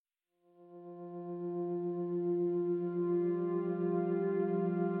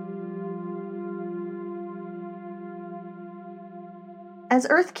As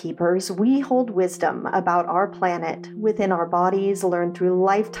Earth Keepers, we hold wisdom about our planet within our bodies learned through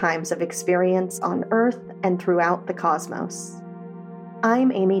lifetimes of experience on Earth and throughout the cosmos. I'm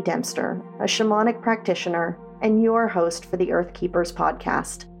Amy Dempster, a shamanic practitioner and your host for the Earth Keepers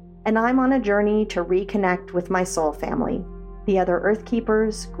podcast, and I'm on a journey to reconnect with my soul family, the other Earth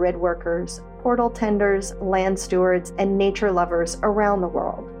Keepers, grid workers, portal tenders, land stewards, and nature lovers around the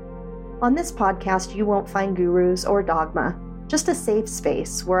world. On this podcast, you won't find gurus or dogma, just a safe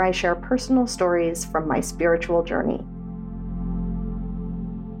space where I share personal stories from my spiritual journey.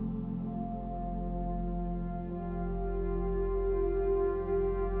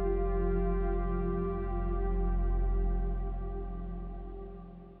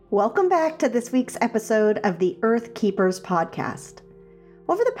 Welcome back to this week's episode of the Earth Keepers podcast.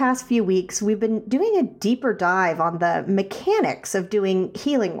 Over the past few weeks, we've been doing a deeper dive on the mechanics of doing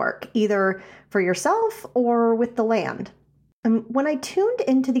healing work, either for yourself or with the land. And when I tuned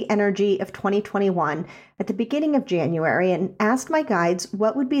into the energy of 2021 at the beginning of January and asked my guides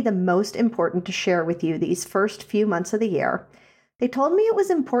what would be the most important to share with you these first few months of the year, they told me it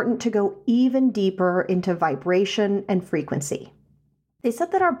was important to go even deeper into vibration and frequency. They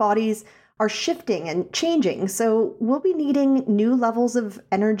said that our bodies are shifting and changing, so we'll be needing new levels of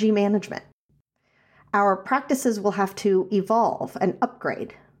energy management. Our practices will have to evolve and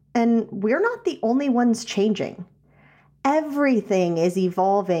upgrade, and we're not the only ones changing. Everything is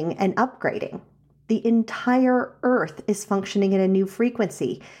evolving and upgrading. The entire Earth is functioning at a new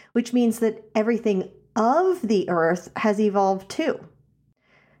frequency, which means that everything of the Earth has evolved too.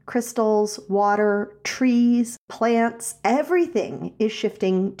 Crystals, water, trees, plants, everything is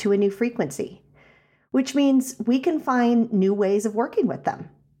shifting to a new frequency, which means we can find new ways of working with them.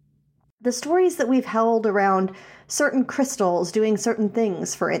 The stories that we've held around certain crystals doing certain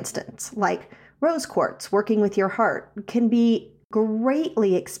things, for instance, like rose quartz working with your heart, can be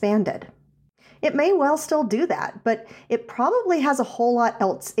greatly expanded. It may well still do that, but it probably has a whole lot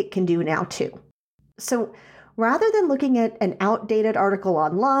else it can do now too. So rather than looking at an outdated article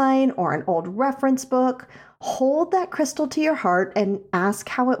online or an old reference book, hold that crystal to your heart and ask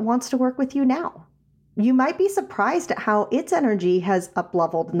how it wants to work with you now. You might be surprised at how its energy has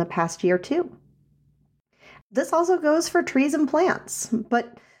up-leveled in the past year too. This also goes for trees and plants,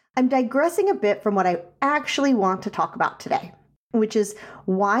 but I'm digressing a bit from what I actually want to talk about today, which is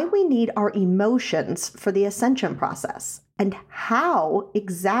why we need our emotions for the Ascension process and how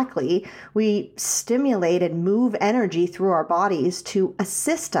exactly we stimulate and move energy through our bodies to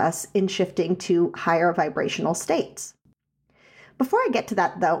assist us in shifting to higher vibrational states. Before I get to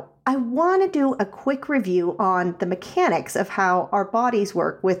that, though, I want to do a quick review on the mechanics of how our bodies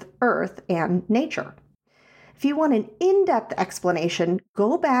work with Earth and nature. If you want an in-depth explanation,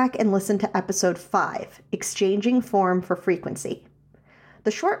 go back and listen to episode 5, Exchanging Form for Frequency. The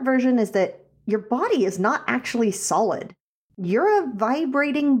short version is that your body is not actually solid. You're a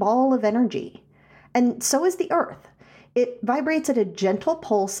vibrating ball of energy. And so is the Earth. It vibrates at a gentle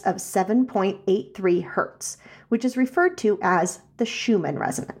pulse of 7.83 hertz, which is referred to as the Schumann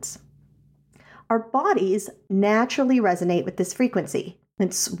resonance. Our bodies naturally resonate with this frequency.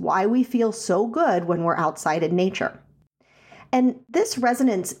 It's why we feel so good when we're outside in nature. And this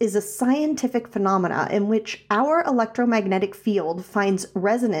resonance is a scientific phenomena in which our electromagnetic field finds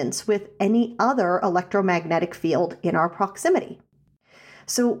resonance with any other electromagnetic field in our proximity.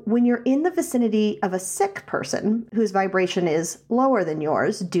 So when you're in the vicinity of a sick person whose vibration is lower than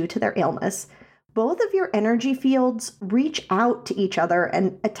yours due to their illness, both of your energy fields reach out to each other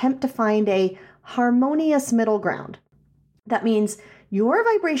and attempt to find a harmonious middle ground. That means your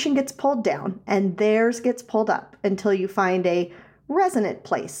vibration gets pulled down and theirs gets pulled up until you find a resonant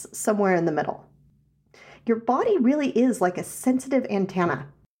place somewhere in the middle. Your body really is like a sensitive antenna,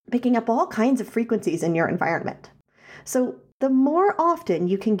 picking up all kinds of frequencies in your environment. So the more often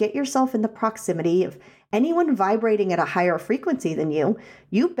you can get yourself in the proximity of anyone vibrating at a higher frequency than you,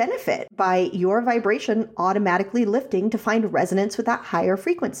 you benefit by your vibration automatically lifting to find resonance with that higher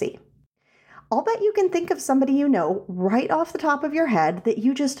frequency. I'll bet you can think of somebody you know right off the top of your head that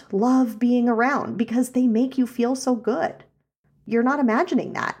you just love being around because they make you feel so good. You're not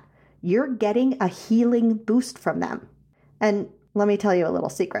imagining that. You're getting a healing boost from them. And let me tell you a little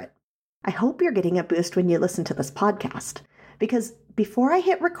secret. I hope you're getting a boost when you listen to this podcast, because before I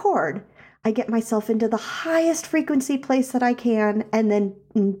hit record, I get myself into the highest frequency place that I can and then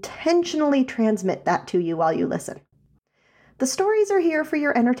intentionally transmit that to you while you listen. The stories are here for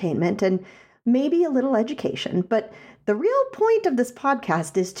your entertainment and maybe a little education, but the real point of this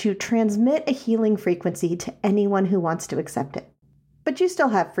podcast is to transmit a healing frequency to anyone who wants to accept it. But you still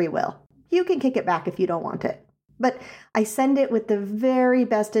have free will. You can kick it back if you don't want it. but I send it with the very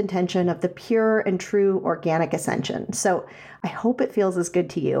best intention of the pure and true organic Ascension. So I hope it feels as good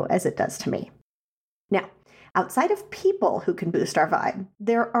to you as it does to me. Now, outside of people who can boost our vibe,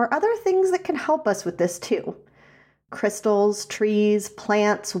 there are other things that can help us with this too. Crystals, trees,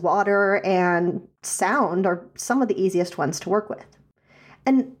 plants, water, and sound are some of the easiest ones to work with.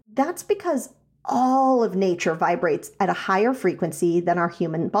 And that's because all of nature vibrates at a higher frequency than our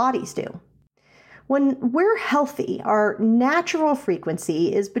human bodies do. When we're healthy, our natural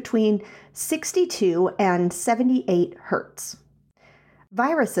frequency is between 62 and 78 hertz.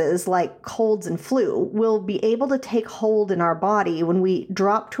 Viruses like colds and flu will be able to take hold in our body when we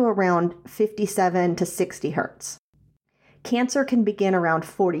drop to around 57 to 60 hertz. Cancer can begin around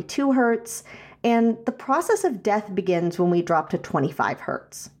 42 hertz, and the process of death begins when we drop to 25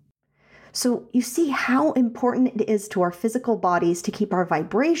 hertz. So you see how important it is to our physical bodies to keep our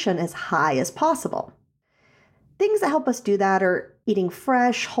vibration as high as possible. Things that help us do that are eating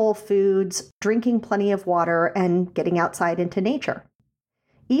fresh, whole foods, drinking plenty of water, and getting outside into nature.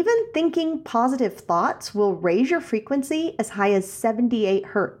 Even thinking positive thoughts will raise your frequency as high as 78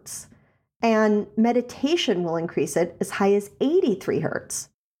 hertz. And meditation will increase it as high as 83 hertz.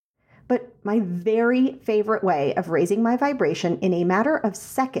 But my very favorite way of raising my vibration in a matter of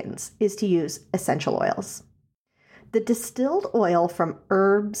seconds is to use essential oils. The distilled oil from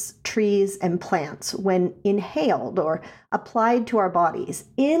herbs, trees, and plants, when inhaled or applied to our bodies,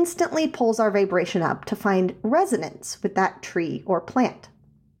 instantly pulls our vibration up to find resonance with that tree or plant.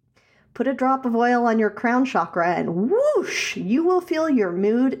 Put a drop of oil on your crown chakra and whoosh, you will feel your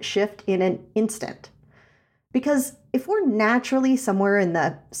mood shift in an instant. Because if we're naturally somewhere in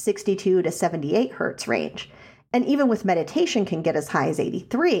the 62 to 78 hertz range, and even with meditation can get as high as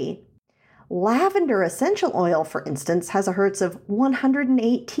 83, lavender essential oil, for instance, has a hertz of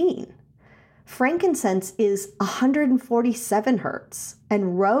 118. Frankincense is 147 hertz,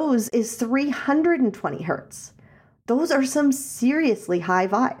 and rose is 320 hertz. Those are some seriously high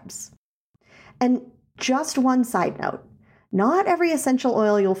vibes. And just one side note, not every essential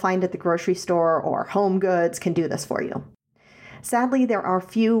oil you'll find at the grocery store or Home Goods can do this for you. Sadly, there are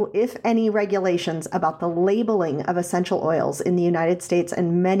few, if any, regulations about the labeling of essential oils in the United States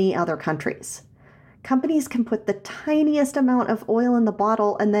and many other countries. Companies can put the tiniest amount of oil in the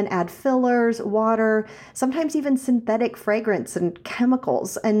bottle and then add fillers, water, sometimes even synthetic fragrance and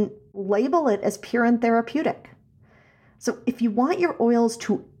chemicals, and label it as pure and therapeutic. So if you want your oils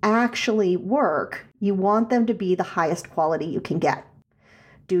to actually work, you want them to be the highest quality you can get.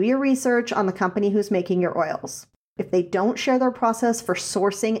 Do your research on the company who's making your oils. If they don't share their process for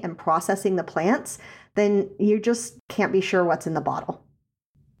sourcing and processing the plants, then you just can't be sure what's in the bottle.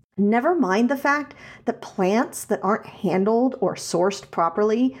 Never mind the fact that plants that aren't handled or sourced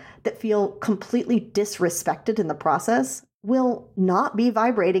properly, that feel completely disrespected in the process, will not be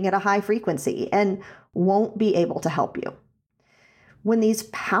vibrating at a high frequency and won't be able to help you. When these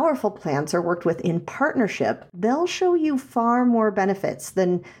powerful plants are worked with in partnership, they'll show you far more benefits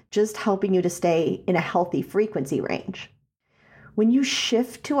than just helping you to stay in a healthy frequency range. When you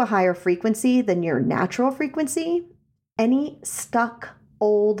shift to a higher frequency than your natural frequency, any stuck,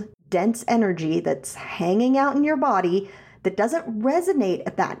 old, dense energy that's hanging out in your body that doesn't resonate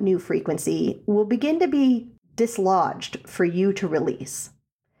at that new frequency will begin to be dislodged for you to release.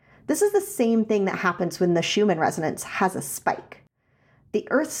 This is the same thing that happens when the Schumann resonance has a spike. The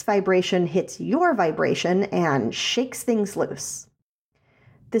Earth's vibration hits your vibration and shakes things loose.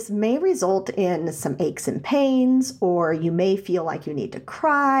 This may result in some aches and pains, or you may feel like you need to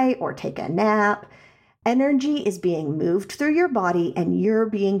cry or take a nap. Energy is being moved through your body and you're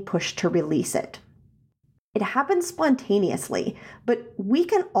being pushed to release it. It happens spontaneously, but we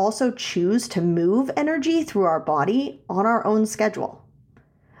can also choose to move energy through our body on our own schedule.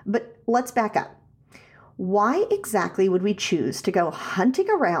 But let's back up. Why exactly would we choose to go hunting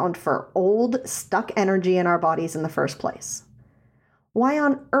around for old, stuck energy in our bodies in the first place? Why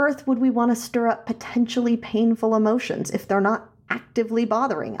on earth would we want to stir up potentially painful emotions if they're not actively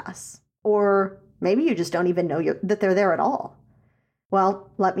bothering us? Or maybe you just don't even know that they're there at all. Well,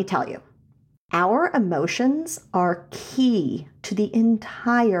 let me tell you. Our emotions are key to the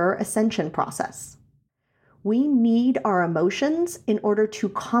entire ascension process. We need our emotions in order to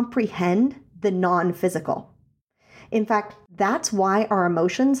comprehend the non-physical. In fact, that's why our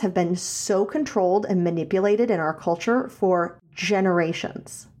emotions have been so controlled and manipulated in our culture for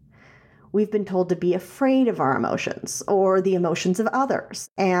generations. We've been told to be afraid of our emotions or the emotions of others,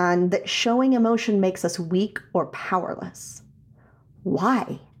 and that showing emotion makes us weak or powerless.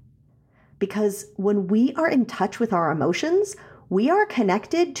 Why? Because when we are in touch with our emotions, we are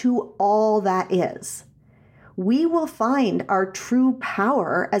connected to all that is. we will find our true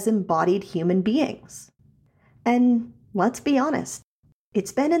power as embodied human beings. And let's be honest,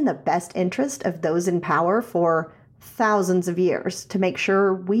 it's been in the best interest of those in power for thousands of years to make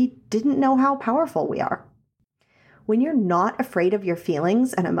sure we didn't know how powerful we are. When you're not afraid of your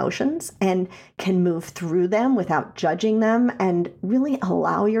feelings and emotions and can move through them without judging them and really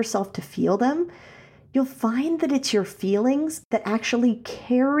allow yourself to feel them, you'll find that it's your feelings that actually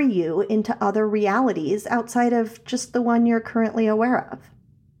carry you into other realities outside of just the one you're currently aware of.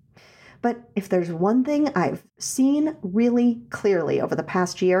 But if there's one thing I've seen really clearly over the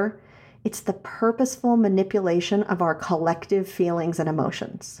past year, it's the purposeful manipulation of our collective feelings and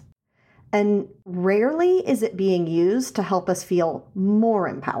emotions. And rarely is it being used to help us feel more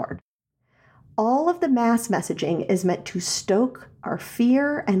empowered. All of the mass messaging is meant to stoke our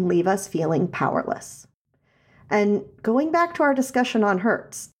fear and leave us feeling powerless. And going back to our discussion on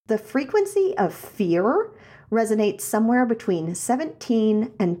hertz, the frequency of fear resonates somewhere between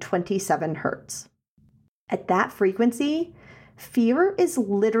 17 and 27 hertz. At that frequency, fear is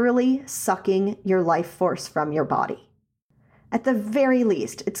literally sucking your life force from your body. At the very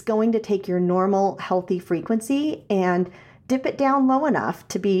least, it's going to take your normal, healthy frequency and dip it down low enough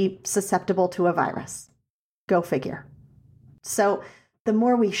to be susceptible to a virus. Go figure. So, the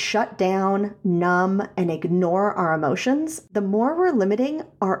more we shut down, numb, and ignore our emotions, the more we're limiting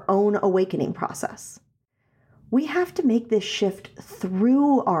our own awakening process. We have to make this shift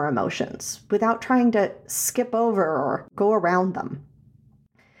through our emotions without trying to skip over or go around them.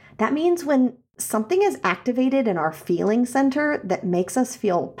 That means when something is activated in our feeling center that makes us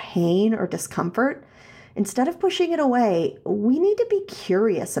feel pain or discomfort, instead of pushing it away, we need to be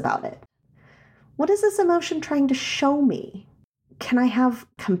curious about it. What is this emotion trying to show me? Can I have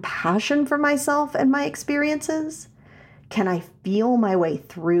compassion for myself and my experiences? Can I feel my way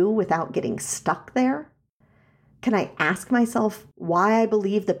through without getting stuck there? Can I ask myself why I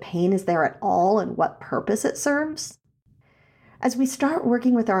believe the pain is there at all and what purpose it serves? As we start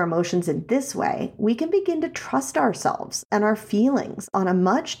working with our emotions in this way, we can begin to trust ourselves and our feelings on a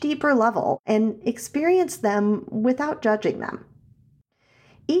much deeper level and experience them without judging them.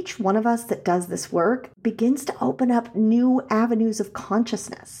 Each one of us that does this work begins to open up new avenues of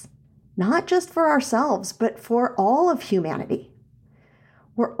consciousness, not just for ourselves, but for all of humanity.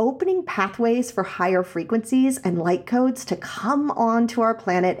 We're opening pathways for higher frequencies and light codes to come onto our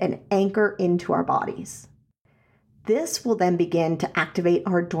planet and anchor into our bodies. This will then begin to activate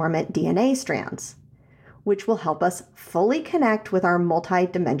our dormant DNA strands, which will help us fully connect with our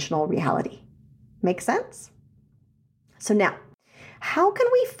multidimensional reality. Make sense? So now, how can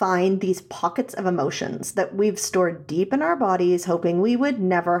we find these pockets of emotions that we've stored deep in our bodies, hoping we would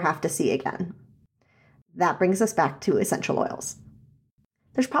never have to see again? That brings us back to essential oils.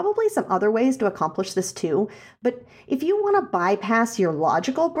 There's probably some other ways to accomplish this too, but if you want to bypass your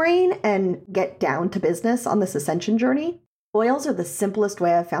logical brain and get down to business on this ascension journey, oils are the simplest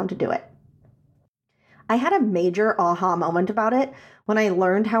way I've found to do it. I had a major aha moment about it when I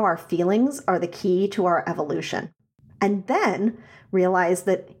learned how our feelings are the key to our evolution, and then realized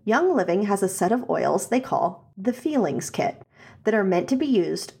that Young Living has a set of oils they call the Feelings Kit that are meant to be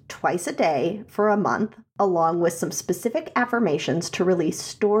used twice a day for a month, along with some specific affirmations to release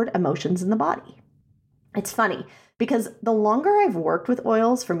stored emotions in the body. It's funny, because the longer I've worked with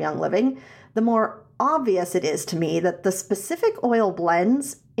oils from Young Living, the more obvious it is to me that the specific oil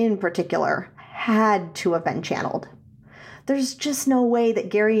blends, in particular, had to have been channeled. There's just no way that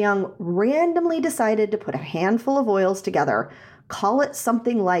Gary Young randomly decided to put a handful of oils together, call it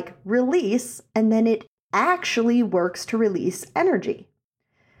something like release, and then it actually works to release energy.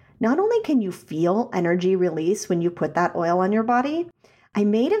 Not only can you feel energy release when you put that oil on your body, I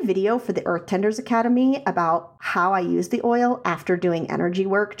made a video for the Earth Tenders Academy about how I use the oil after doing energy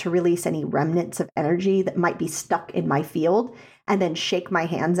work to release any remnants of energy that might be stuck in my field, and then shake my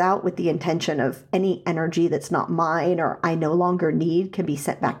hands out with the intention of any energy that's not mine or I no longer need can be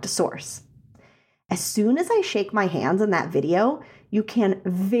sent back to source. As soon as I shake my hands in that video, you can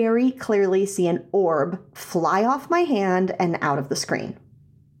very clearly see an orb fly off my hand and out of the screen.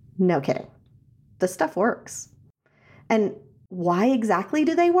 No kidding. The stuff works. And why exactly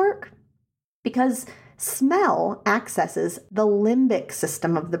do they work? Because smell accesses the limbic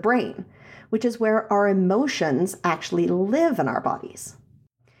system of the brain, which is where our emotions actually live in our bodies.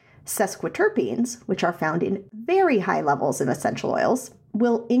 Sesquiterpenes, which are found in very high levels in essential oils,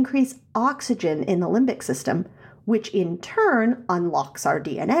 will increase oxygen in the limbic system, which in turn unlocks our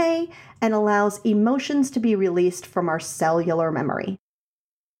DNA and allows emotions to be released from our cellular memory.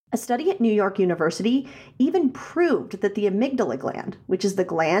 A study at New York University even proved that the amygdala gland, which is the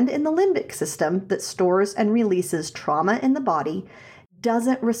gland in the limbic system that stores and releases trauma in the body,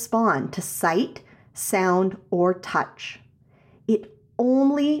 doesn't respond to sight, sound, or touch. It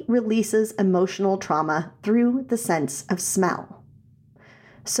only releases emotional trauma through the sense of smell.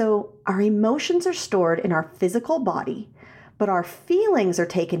 So our emotions are stored in our physical body, but our feelings are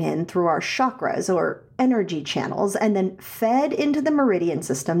taken in through our chakras or energy channels and then fed into the meridian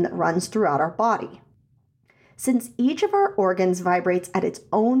system that runs throughout our body. Since each of our organs vibrates at its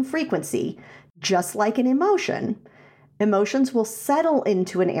own frequency, just like an emotion, emotions will settle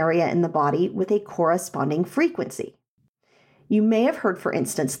into an area in the body with a corresponding frequency. You may have heard, for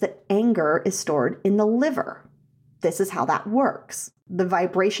instance, that anger is stored in the liver. This is how that works. The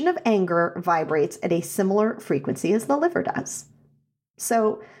vibration of anger vibrates at a similar frequency as the liver does.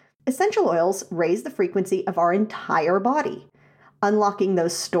 So, essential oils raise the frequency of our entire body, unlocking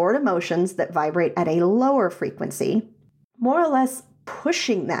those stored emotions that vibrate at a lower frequency, more or less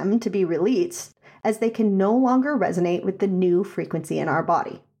pushing them to be released as they can no longer resonate with the new frequency in our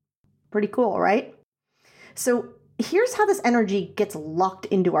body. Pretty cool, right? So, here's how this energy gets locked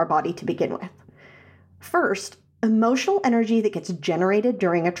into our body to begin with. First, emotional energy that gets generated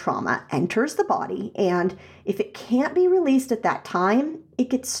during a trauma enters the body, and if it can't be released at that time,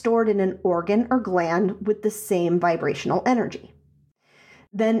 it gets stored in an organ or gland with the same vibrational energy.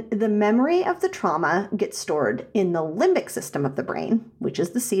 Then the memory of the trauma gets stored in the limbic system of the brain, which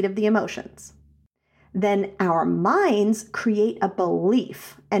is the seat of the emotions. Then our minds create a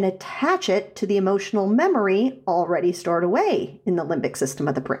belief and attach it to the emotional memory already stored away in the limbic system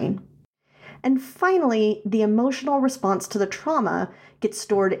of the brain. And finally, the emotional response to the trauma gets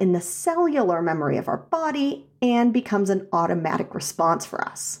stored in the cellular memory of our body and becomes an automatic response for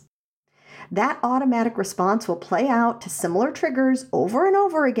us. That automatic response will play out to similar triggers over and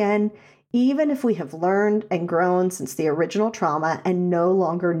over again, even if we have learned and grown since the original trauma and no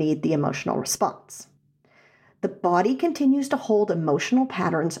longer need the emotional response. The body continues to hold emotional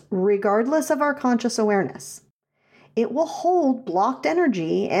patterns regardless of our conscious awareness. It will hold blocked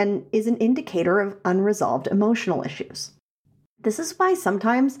energy and is an indicator of unresolved emotional issues. This is why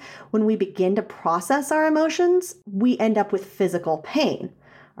sometimes when we begin to process our emotions, we end up with physical pain.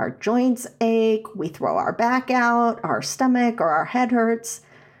 Our joints ache, we throw our back out, our stomach or our head hurts.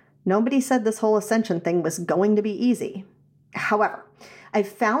 Nobody said this whole Ascension thing was going to be easy. However, I've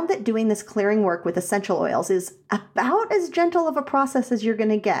found that doing this clearing work with essential oils is about as gentle of a process as you're going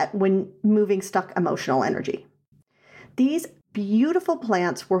to get when moving stuck emotional energy. These beautiful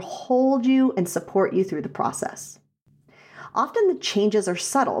plants will hold you and support you through the process. Often the changes are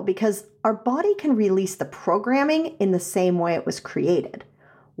subtle because our body can release the programming in the same way it was created,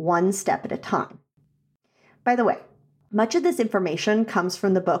 one step at a time. By the way, much of this information comes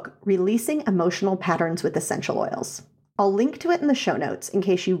from the book Releasing Emotional Patterns with Essential Oils. I'll link to it in the show notes in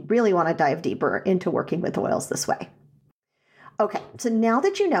case you really want to dive deeper into working with oils this way. Okay, so now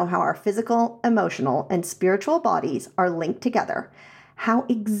that you know how our physical, emotional, and spiritual bodies are linked together, how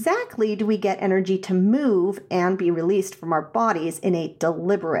exactly do we get energy to move and be released from our bodies in a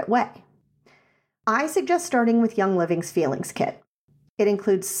deliberate way? I suggest starting with Young Living's Feelings Kit. It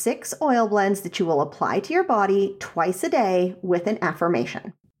includes 6 oil blends that you will apply to your body twice a day with an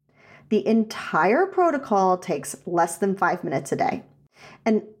affirmation. The entire protocol takes less than 5 minutes a day,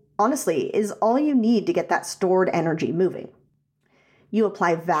 and honestly is all you need to get that stored energy moving. You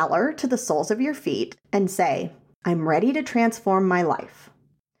apply valor to the soles of your feet and say, I'm ready to transform my life.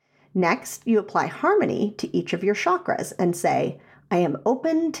 Next, you apply harmony to each of your chakras and say, I am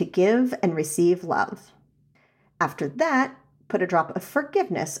open to give and receive love. After that, put a drop of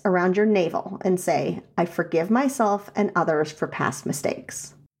forgiveness around your navel and say, I forgive myself and others for past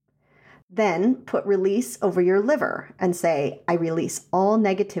mistakes. Then put release over your liver and say, I release all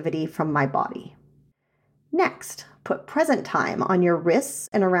negativity from my body. Next, put present time on your wrists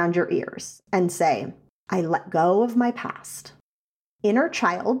and around your ears and say, I let go of my past. Inner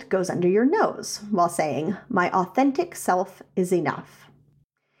child goes under your nose while saying, my authentic self is enough.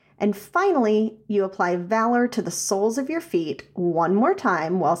 And finally, you apply valor to the soles of your feet one more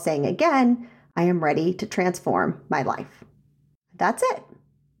time while saying again, I am ready to transform my life. That's it.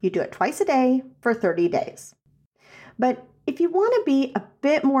 You do it twice a day for 30 days. But if you want to be a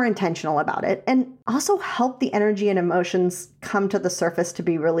bit more intentional about it and also help the energy and emotions come to the surface to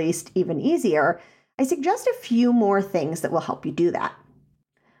be released even easier, I suggest a few more things that will help you do that.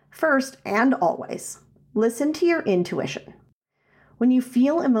 First, and always, listen to your intuition. When you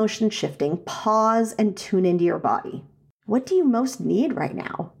feel emotion shifting, pause and tune into your body. What do you most need right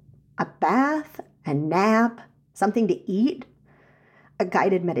now? A bath? A nap? Something to eat? A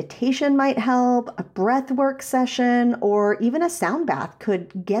guided meditation might help, a breath work session, or even a sound bath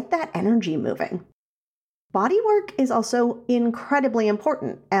could get that energy moving. Body work is also incredibly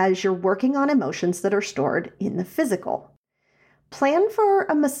important as you're working on emotions that are stored in the physical. Plan for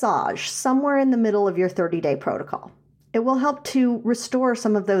a massage somewhere in the middle of your 30-day protocol. It will help to restore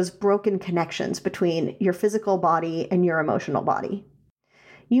some of those broken connections between your physical body and your emotional body.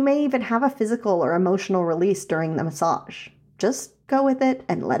 You may even have a physical or emotional release during the massage. Just go with it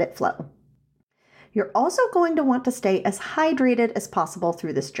and let it flow. You're also going to want to stay as hydrated as possible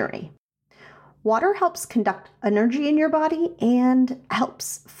through this journey. Water helps conduct energy in your body and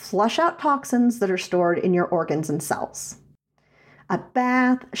helps flush out toxins that are stored in your organs and cells. A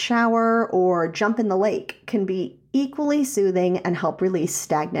bath, shower, or jump in the lake can be equally soothing and help release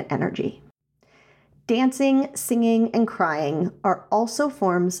stagnant energy. Dancing, singing, and crying are also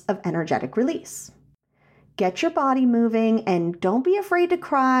forms of energetic release. Get your body moving and don't be afraid to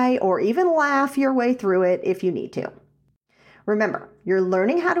cry or even laugh your way through it if you need to. Remember, you're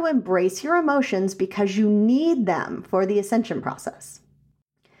learning how to embrace your emotions because you need them for the ascension process.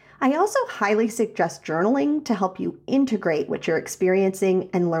 I also highly suggest journaling to help you integrate what you're experiencing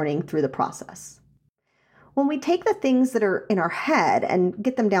and learning through the process. When we take the things that are in our head and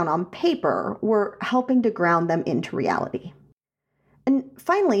get them down on paper, we're helping to ground them into reality. And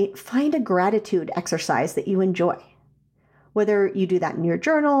finally, find a gratitude exercise that you enjoy. Whether you do that in your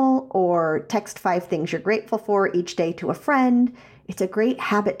journal or text 5 things you're grateful for each day to a friend, it's a great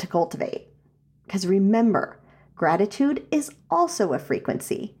habit to cultivate. Because remember, gratitude is also a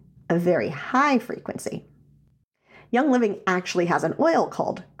frequency, a very high frequency. Young Living actually has an oil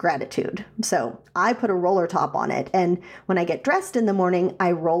called gratitude. So I put a roller top on it, and when I get dressed in the morning,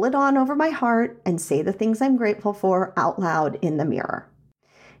 I roll it on over my heart and say the things I'm grateful for out loud in the mirror.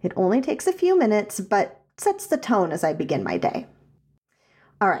 It only takes a few minutes, but sets the tone as I begin my day.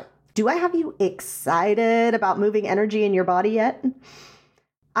 All right, do I have you excited about moving energy in your body yet?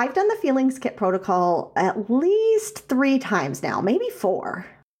 I've done the Feelings Kit protocol at least 3 times now, maybe 4.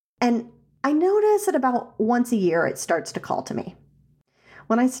 And I notice that about once a year it starts to call to me.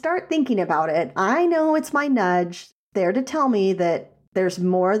 When I start thinking about it, I know it's my nudge there to tell me that there's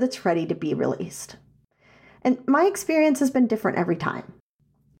more that's ready to be released. And my experience has been different every time.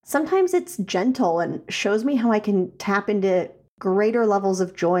 Sometimes it's gentle and shows me how I can tap into greater levels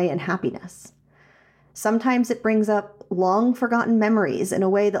of joy and happiness. Sometimes it brings up long forgotten memories in a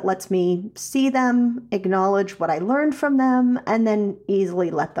way that lets me see them, acknowledge what I learned from them, and then easily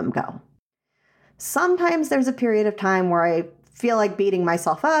let them go. Sometimes there's a period of time where I feel like beating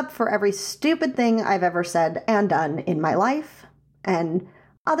myself up for every stupid thing I've ever said and done in my life. And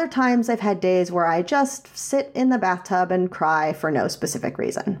other times I've had days where I just sit in the bathtub and cry for no specific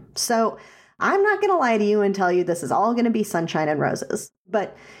reason. So I'm not going to lie to you and tell you this is all going to be sunshine and roses,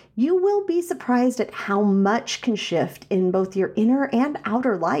 but you will be surprised at how much can shift in both your inner and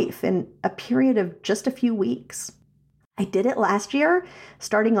outer life in a period of just a few weeks. I did it last year,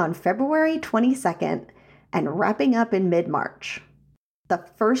 starting on February 22nd and wrapping up in mid-March. The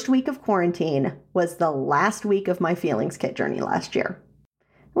first week of quarantine was the last week of my Feelings Kit journey last year.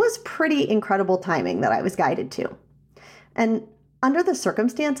 It was pretty incredible timing that I was guided to. And under the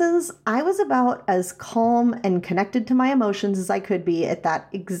circumstances, I was about as calm and connected to my emotions as I could be at that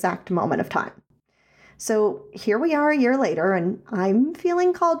exact moment of time. So here we are a year later, and I'm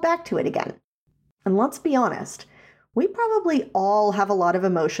feeling called back to it again. And let's be honest, we probably all have a lot of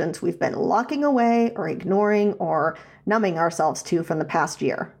emotions we've been locking away or ignoring or numbing ourselves to from the past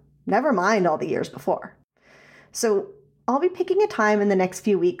year. Never mind all the years before. So I'll be picking a time in the next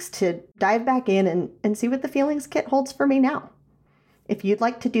few weeks to dive back in and see what the Feelings Kit holds for me now. If you'd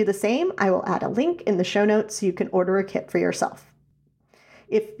like to do the same, I will add a link in the show notes so you can order a kit for yourself.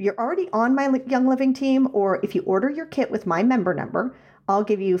 If you're already on my Young Living team, or if you order your kit with my member number, I'll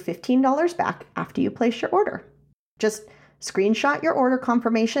give you $15 back after you place your order. Just screenshot your order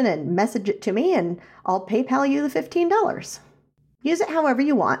confirmation and message it to me, and I'll PayPal you the $15. Use it however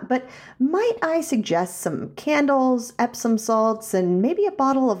you want, but might I suggest some candles, Epsom salts, and maybe a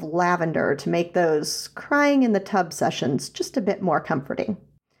bottle of lavender to make those crying in the tub sessions just a bit more comforting.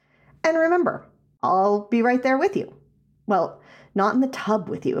 And remember, I'll be right there with you. Well, not in the tub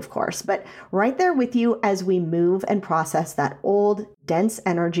with you, of course, but right there with you as we move and process that old, dense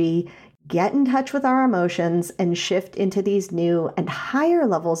energy, get in touch with our emotions, and shift into these new and higher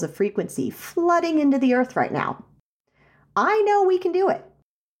levels of frequency flooding into the earth right now. I know we can do it.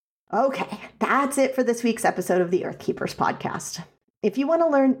 Okay, that's it for this week's episode of the Earth Keepers podcast. If you want to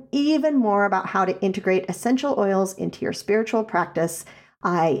learn even more about how to integrate essential oils into your spiritual practice,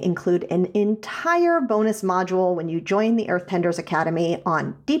 I include an entire bonus module when you join the Earth Tenders Academy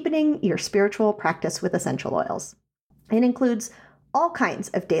on deepening your spiritual practice with essential oils. It includes all kinds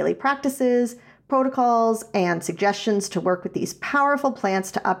of daily practices, protocols, and suggestions to work with these powerful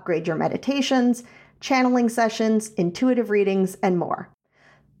plants to upgrade your meditations, channeling sessions, intuitive readings, and more.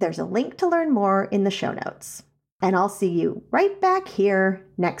 There's a link to learn more in the show notes. And I'll see you right back here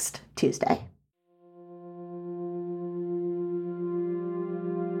next Tuesday.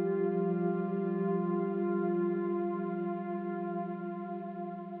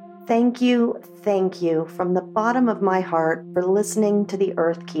 Thank you from the bottom of my heart for listening to the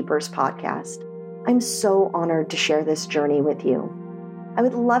Earth Keepers podcast. I'm so honored to share this journey with you. I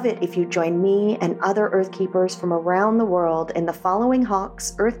would love it if you join me and other Earth Keepers from around the world in the Following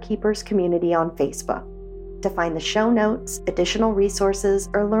Hawks Earth Keepers community on Facebook. To find the show notes, additional resources,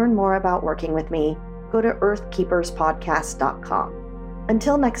 or learn more about working with me, go to earthkeeperspodcast.com.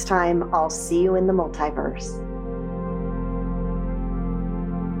 Until next time, I'll see you in the multiverse.